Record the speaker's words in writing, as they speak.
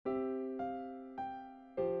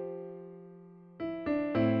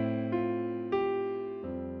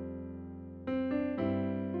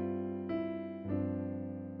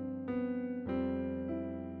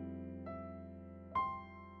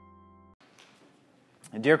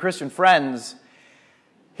Dear Christian friends,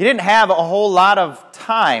 he didn't have a whole lot of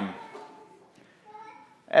time.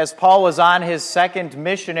 As Paul was on his second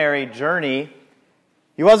missionary journey,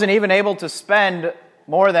 he wasn't even able to spend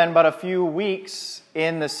more than but a few weeks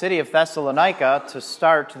in the city of Thessalonica to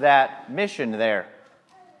start that mission there.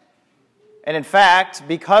 And in fact,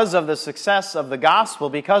 because of the success of the gospel,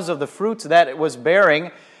 because of the fruits that it was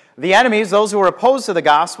bearing, the enemies, those who were opposed to the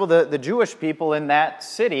gospel, the Jewish people in that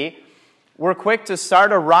city, were quick to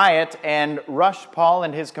start a riot and rush Paul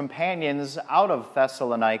and his companions out of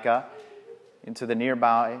Thessalonica into the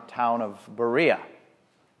nearby town of Berea.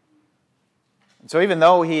 And so even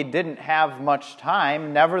though he didn't have much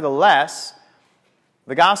time, nevertheless,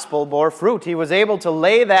 the gospel bore fruit. He was able to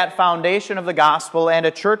lay that foundation of the gospel, and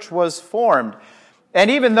a church was formed. And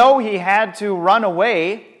even though he had to run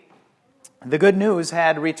away, the good news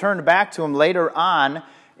had returned back to him later on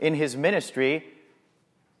in his ministry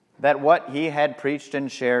that what he had preached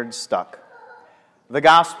and shared stuck. The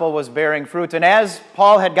gospel was bearing fruit. And as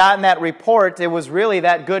Paul had gotten that report, it was really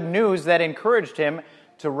that good news that encouraged him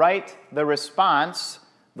to write the response,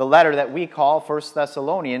 the letter that we call 1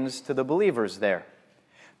 Thessalonians, to the believers there.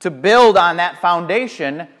 To build on that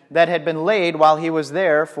foundation that had been laid while he was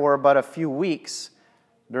there for but a few weeks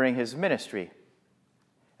during his ministry.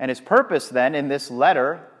 And his purpose then in this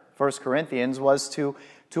letter, 1 Corinthians, was to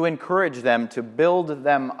encourage them, to build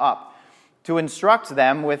them up, to instruct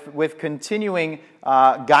them with continuing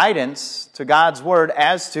guidance to God's Word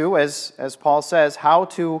as to, as Paul says, how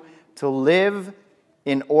to live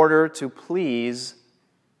in order to please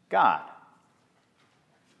God.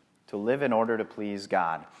 To live in order to please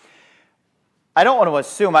God. I don't want to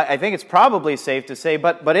assume, I think it's probably safe to say,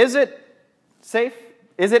 but is it safe?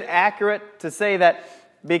 Is it accurate to say that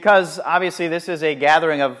because obviously this is a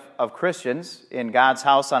gathering of Christians in God's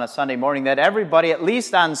house on a Sunday morning, that everybody, at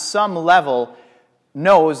least on some level,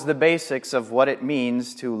 knows the basics of what it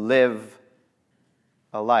means to live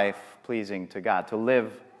a life pleasing to God, to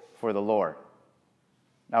live for the Lord?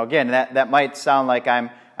 Now again, that might sound like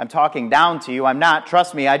I'm talking down to you. I'm not,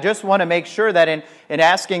 trust me. I just want to make sure that in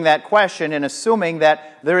asking that question and assuming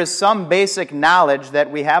that there is some basic knowledge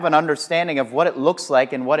that we have an understanding of what it looks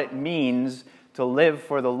like and what it means to live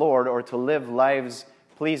for the Lord or to live lives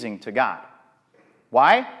pleasing to God.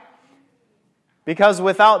 Why? Because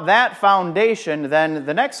without that foundation, then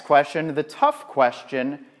the next question, the tough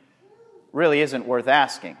question, really isn't worth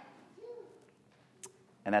asking.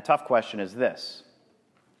 And that tough question is this: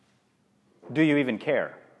 do you even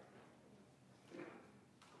care?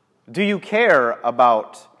 Do you care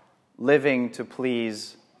about living to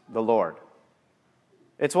please the Lord?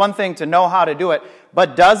 It's one thing to know how to do it,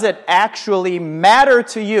 but does it actually matter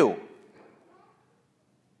to you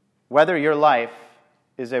whether your life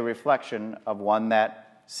is a reflection of one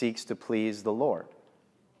that seeks to please the Lord?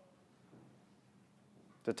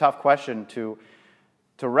 It's a tough question to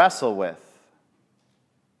wrestle with.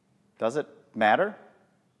 Does it matter?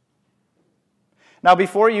 Now,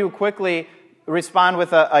 before you quickly respond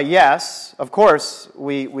with a yes, of course,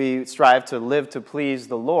 we strive to live to please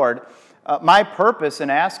the Lord. My purpose in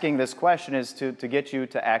asking this question is to get you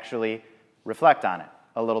to actually reflect on it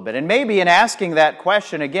a little bit. And maybe in asking that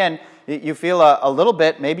question, again, you feel a little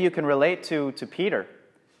bit, maybe you can relate to Peter.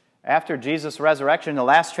 After Jesus' resurrection, the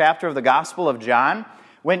last chapter of the Gospel of John,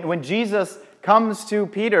 when Jesus comes to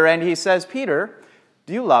Peter and he says, "Peter,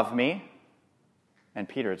 do you love me?" And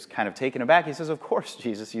Peter is kind of taken aback. He says, "Of course,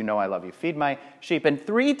 Jesus, you know I love you. Feed my sheep." And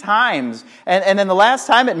 3 times, and then the last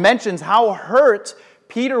time it mentions how hurt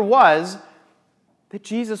Peter was that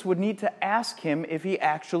Jesus would need to ask him if he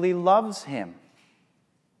actually loves him.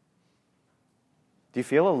 Do you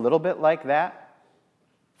feel a little bit like that?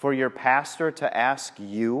 For your pastor to ask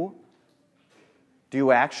you, do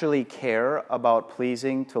you actually care about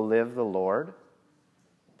pleasing to live the Lord?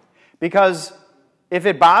 Because if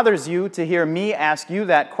it bothers you to hear me ask you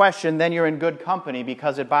that question, then you're in good company,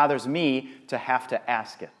 because it bothers me to have to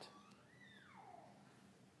ask it.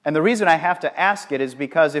 And the reason I have to ask it is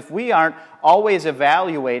because if we aren't always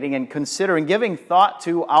evaluating and considering, giving thought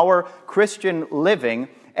to our Christian living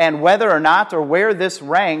and whether or not or where this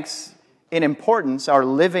ranks in importance, our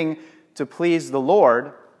living to please the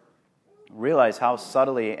Lord, realize how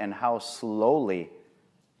subtly and how slowly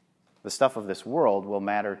the stuff of this world will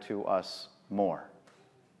matter to us more.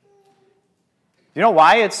 Do you know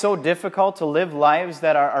why it's so difficult to live lives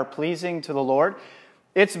that are pleasing to the Lord?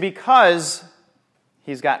 It's because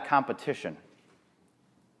He's got competition.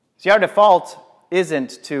 See, our default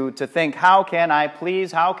isn't to think, how can I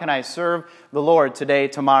please, how can I serve the Lord today,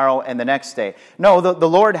 tomorrow, and the next day? No, the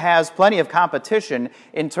Lord has plenty of competition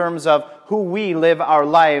in terms of who we live our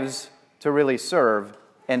lives to really serve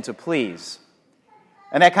and to please.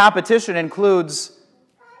 And that competition includes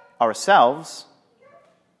ourselves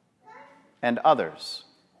and others.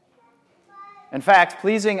 In fact,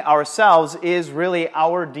 pleasing ourselves is really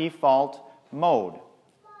our default mode,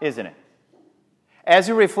 isn't it? As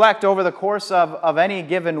you reflect over the course of any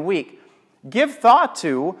given week, give thought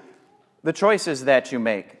to the choices that you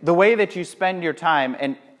make, the way that you spend your time,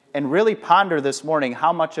 and really ponder this morning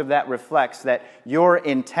how much of that reflects that your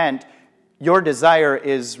intent, your desire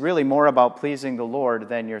is really more about pleasing the Lord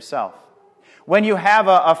than yourself. When you have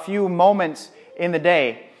a few moments in the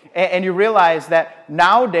day, and you realize that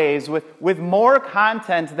nowadays, with more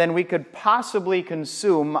content than we could possibly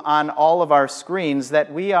consume on all of our screens,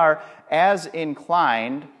 that we are as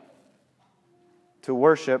inclined to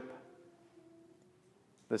worship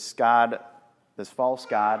this God, this false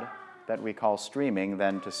God that we call streaming,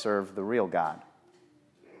 than to serve the real God.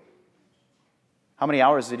 How many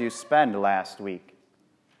hours did you spend last week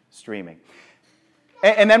streaming?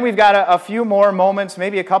 And then we've got a few more moments,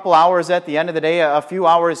 maybe a couple hours at the end of the day, a few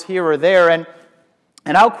hours here or there. And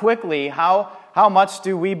how quickly, how much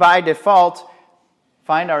do we by default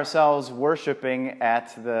find ourselves worshiping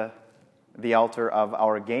at the altar of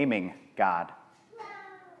our gaming God?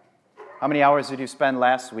 How many hours did you spend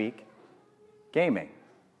last week gaming?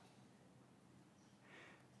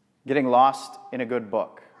 Getting lost in a good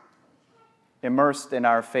book, immersed in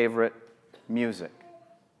our favorite music,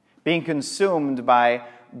 being consumed by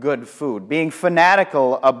good food, being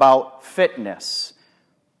fanatical about fitness.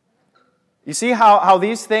 You see how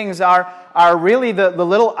these things are really the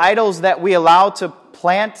little idols that we allow to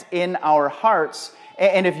plant in our hearts.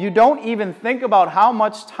 And if you don't even think about how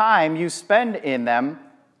much time you spend in them,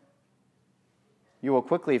 you will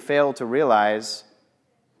quickly fail to realize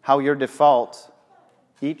how your default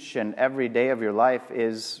each and every day of your life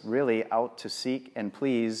is really out to seek and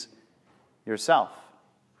please yourself.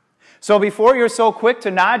 So before you're so quick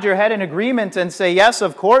to nod your head in agreement and say, yes,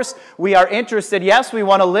 of course, we are interested. Yes, we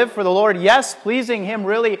want to live for the Lord. Yes, pleasing Him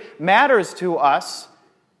really matters to us.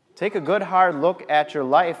 Take a good hard look at your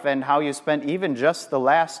life and how you spent even just the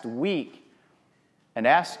last week, and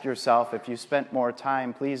ask yourself if you spent more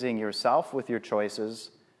time pleasing yourself with your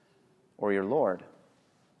choices or your Lord.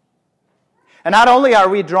 And not only are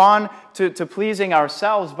we drawn to pleasing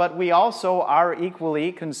ourselves, but we also are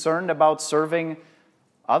equally concerned about serving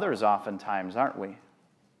others oftentimes, aren't we?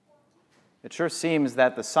 It sure seems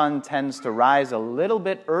that the sun tends to rise a little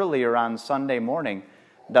bit earlier on Sunday morning,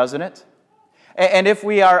 doesn't it? And if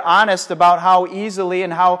we are honest about how easily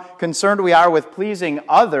and how concerned we are with pleasing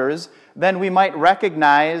others, then we might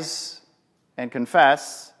recognize and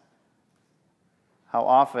confess how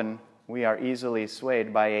often we are easily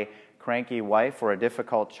swayed by a cranky wife or a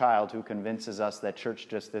difficult child who convinces us that church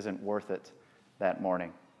just isn't worth it that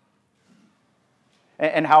morning.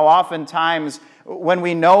 And how oftentimes, when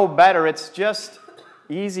we know better, it's just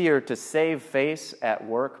easier to save face at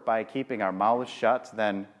work by keeping our mouths shut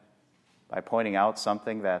than by pointing out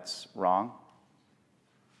something that's wrong.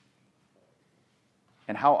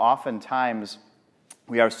 And how oftentimes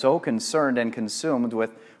we are so concerned and consumed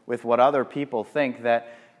with what other people think that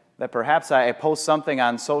perhaps I post something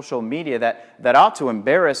on social media that ought to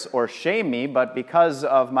embarrass or shame me, but because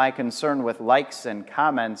of my concern with likes and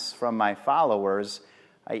comments from my followers,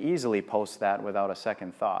 I easily post that without a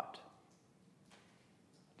second thought.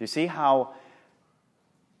 Do you see how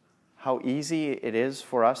easy it is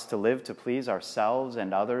for us to live to please ourselves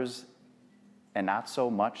and others and not so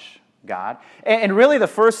much God? And really the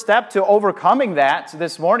first step to overcoming that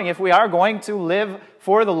this morning, if we are going to live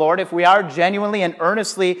for the Lord, if we are genuinely and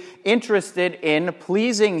earnestly interested in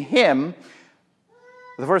pleasing Him,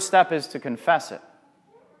 the first step is to confess it.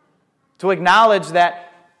 To acknowledge that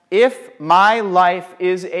if my life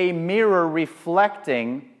is a mirror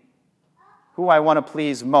reflecting who I want to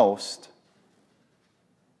please most,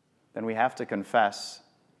 then we have to confess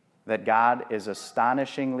that God is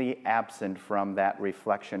astonishingly absent from that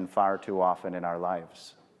reflection far too often in our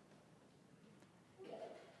lives.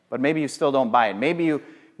 But maybe you still don't buy it. Maybe you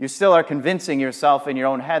still are convincing yourself in your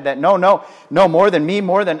own head that no, more than me,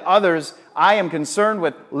 more than others, I am concerned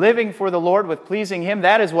with living for the Lord, with pleasing Him.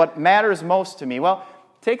 That is what matters most to me. Well,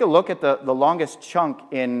 take a look at the longest chunk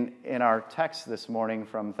in our text this morning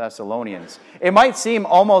from Thessalonians. It might seem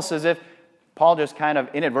almost as if Paul just kind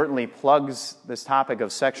of inadvertently plugs this topic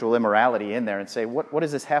of sexual immorality in there and say, what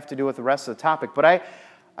does this have to do with the rest of the topic? But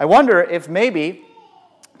I wonder if maybe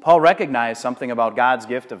Paul recognized something about God's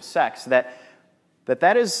gift of sex,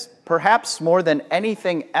 that is perhaps more than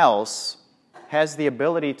anything else has the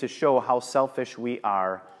ability to show how selfish we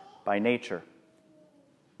are by nature.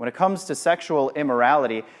 When it comes to sexual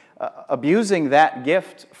immorality, abusing that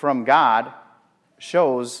gift from God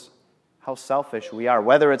shows how selfish we are.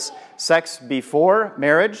 Whether it's sex before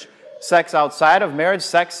marriage, sex outside of marriage,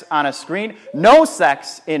 sex on a screen, no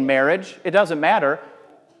sex in marriage, it doesn't matter.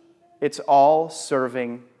 It's all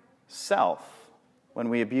serving self when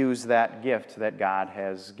we abuse that gift that God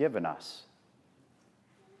has given us.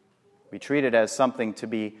 We treat it as something to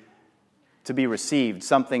be received,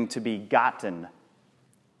 something to be gotten,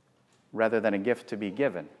 rather than a gift to be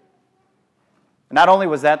given. Not only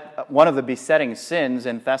was that one of the besetting sins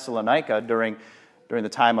in Thessalonica during the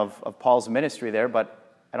time of Paul's ministry there, but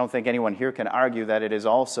I don't think anyone here can argue that it is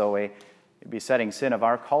also a besetting sin of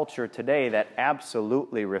our culture today that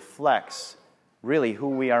absolutely reflects really who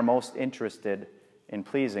we are most interested in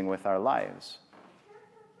pleasing with our lives.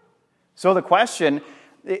 So the question,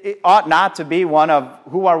 it ought not to be one of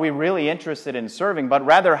who are we really interested in serving, but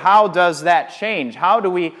rather how does that change? How do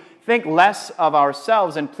we think less of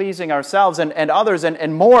ourselves and pleasing ourselves and others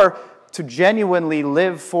and more to genuinely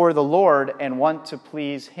live for the Lord and want to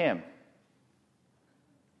please Him?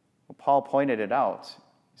 Well, Paul pointed it out.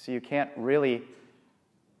 See, you can't really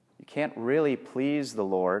please the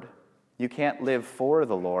Lord. You can't live for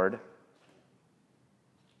the Lord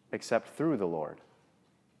except through the Lord.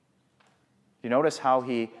 You notice how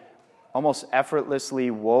he almost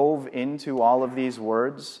effortlessly wove into all of these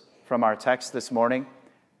words from our text this morning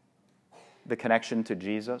the connection to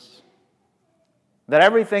Jesus? That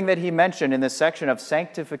everything that he mentioned in this section of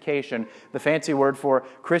sanctification, the fancy word for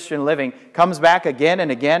Christian living, comes back again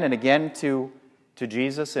and again and again to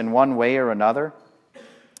Jesus in one way or another.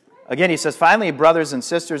 Again, he says, finally, brothers and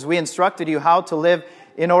sisters, we instructed you how to live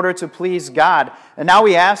in order to please God. And now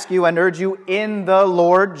we ask you and urge you in the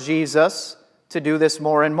Lord Jesus to do this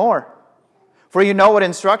more and more. For you know what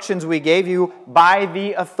instructions we gave you by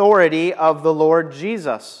the authority of the Lord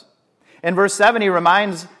Jesus. In verse 7, he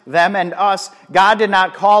reminds them and us, God did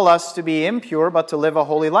not call us to be impure, but to live a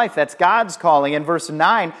holy life. That's God's calling. In verse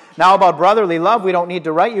 9, now about brotherly love, we don't need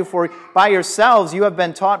to write you, for by yourselves you have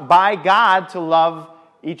been taught by God to love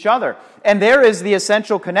each other. And there is the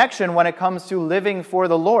essential connection when it comes to living for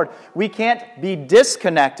the Lord. We can't be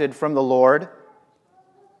disconnected from the Lord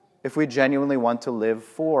if we genuinely want to live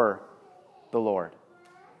for the Lord.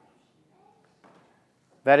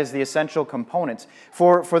 That is the essential components.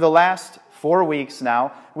 For the last 4 weeks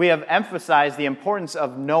now, we have emphasized the importance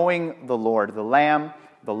of knowing the Lord, the Lamb,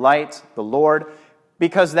 the light, the Lord,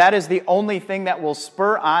 because that is the only thing that will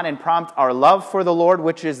spur on and prompt our love for the Lord,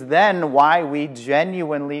 which is then why we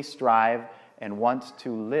genuinely strive and want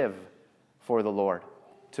to live for the Lord,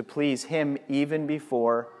 to please Him even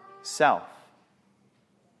before self.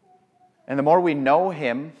 And the more we know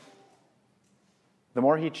Him, the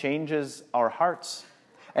more He changes our hearts.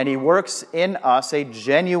 And He works in us a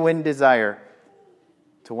genuine desire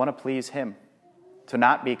to want to please Him, to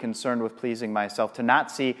not be concerned with pleasing myself, to not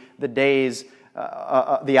see the days,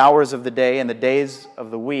 the hours of the day and the days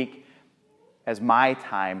of the week as my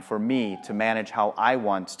time for me to manage how I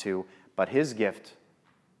want to, but His gift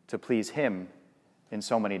to please Him in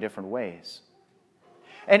so many different ways.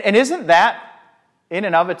 And isn't that in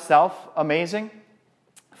and of itself amazing?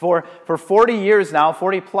 For 40 years now,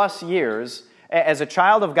 40 plus years, as a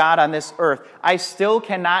child of God on this earth, I still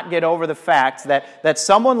cannot get over the fact that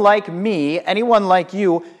someone like me, anyone like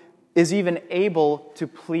you, is even able to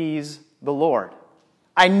please the Lord.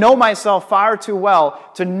 I know myself far too well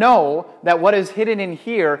to know that what is hidden in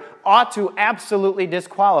here ought to absolutely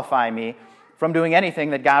disqualify me from doing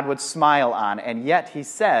anything that God would smile on. And yet He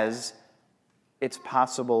says it's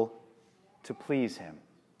possible to please Him.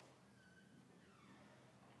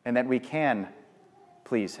 And that we can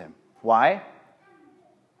please Him. Why?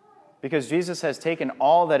 Because Jesus has taken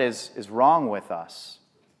all that is wrong with us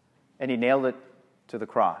and He nailed it to the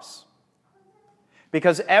cross.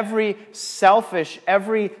 Because every selfish,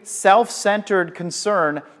 every self-centered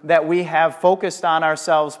concern that we have focused on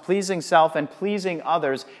ourselves, pleasing self and pleasing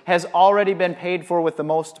others, has already been paid for with the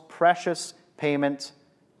most precious payment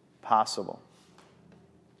possible: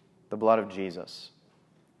 the blood of Jesus.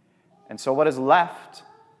 And so what is left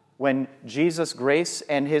when Jesus' grace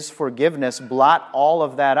and His forgiveness blot all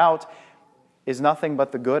of that out is nothing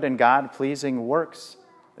but the good and God-pleasing works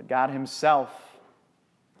that God Himself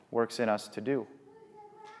works in us to do.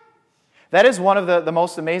 That is one of the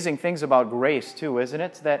most amazing things about grace, too, isn't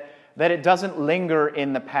it? That it doesn't linger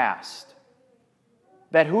in the past.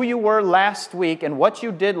 That who you were last week and what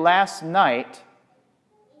you did last night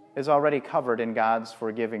is already covered in God's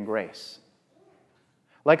forgiving grace.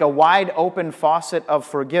 Like a wide open faucet of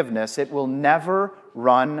forgiveness, it will never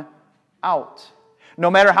run out. No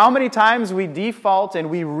matter how many times we default and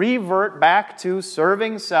we revert back to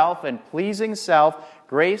serving self and pleasing self,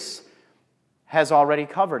 grace has already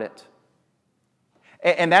covered it.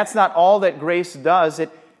 And that's not all that grace does.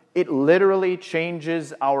 It literally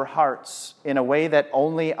changes our hearts in a way that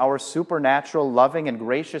only our supernatural, loving, and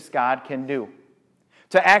gracious God can do.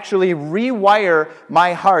 To actually rewire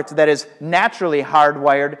my heart that is naturally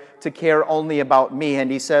hardwired to care only about me.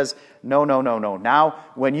 And he says, no. Now,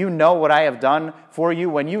 when you know what I have done for you,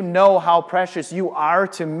 when you know how precious you are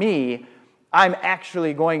to me, I'm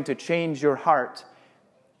actually going to change your heart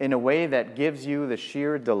in a way that gives you the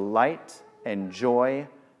sheer delight and joy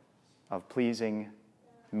of pleasing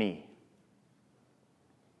me.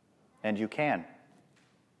 And you can.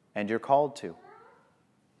 And you're called to.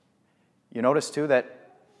 You notice, too, that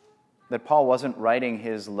Paul wasn't writing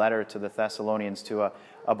his letter to the Thessalonians to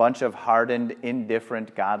a bunch of hardened,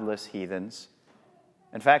 indifferent, godless heathens.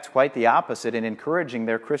 In fact, quite the opposite. In encouraging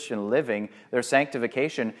their Christian living, their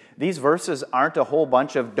sanctification, these verses aren't a whole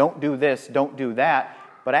bunch of don't do this, don't do that,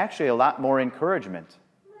 but actually a lot more encouragement.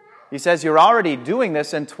 He says, you're already doing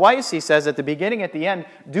this, and twice he says at the beginning, at the end,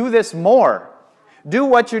 do this more. Do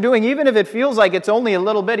what you're doing, even if it feels like it's only a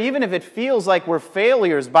little bit, even if it feels like we're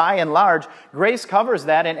failures by and large. Grace covers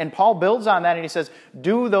that, and Paul builds on that, and he says,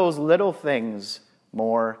 do those little things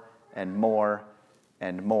more and more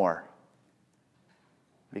and more,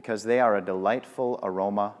 because they are a delightful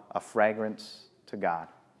aroma, a fragrance to God.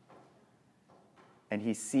 And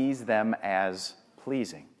he sees them as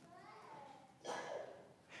pleasing.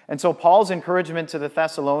 And so Paul's encouragement to the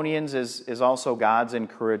Thessalonians is also God's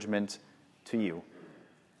encouragement to you.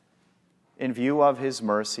 In view of his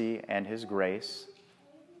mercy and his grace,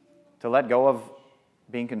 to let go of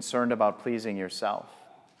being concerned about pleasing yourself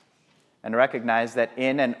and recognize that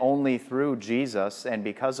in and only through Jesus and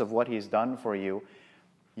because of what he's done for you,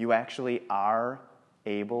 you actually are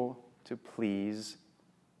able to please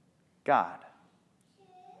God.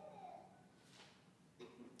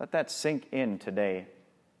 Let that sink in today,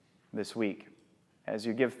 this week, as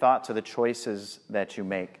you give thought to the choices that you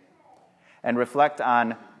make and reflect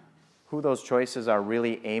on who those choices are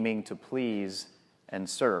really aiming to please and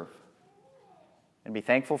serve. And be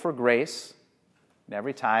thankful for grace and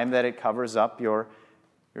every time that it covers up your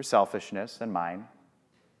selfishness and mine.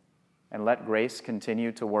 And let grace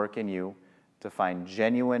continue to work in you to find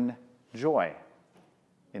genuine joy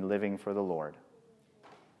in living for the Lord,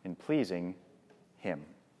 in pleasing him.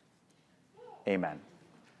 Amen.